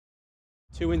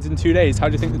2 wins in 2 days. How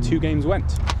do you think the two games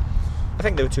went? I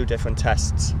think there were two different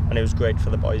tests, and it was great for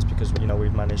the boys because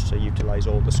we've managed to utilise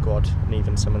all the squad and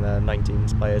even some of the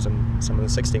 19s players and some of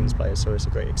the 16s players. So it's a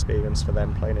great experience for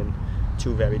them playing in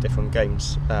two very different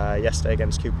games. Yesterday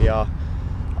against QPR,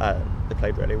 they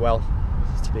played really well,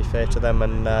 to be fair to them,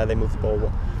 and they moved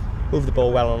the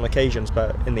ball well on occasions.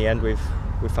 But in the end, we've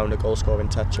found a goal scoring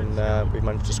touch, and we've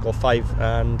managed to score 5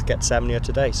 and get 7 here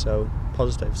today. So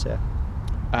positives, yeah.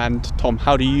 And Tom,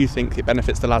 how do you think it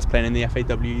benefits the lads playing in the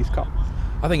FAW Youth Cup?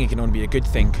 I think it can only be a good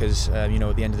thing because at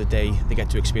the end of the day they get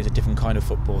to experience a different kind of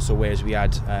football. So whereas we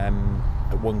had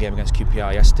one game against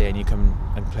QPR yesterday and you come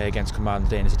and play against Carmarthen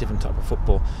today, and it's a different type of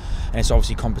football, and it's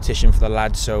obviously competition for the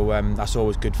lads, so that's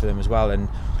always good for them as well.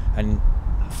 And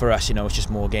for us, it's just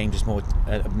more games, just more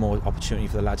opportunity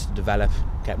for the lads to develop,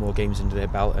 get more games under their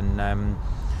belt, and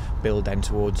build then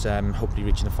towards hopefully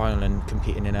reaching the final and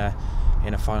competing in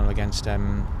a final against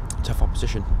tough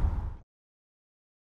opposition.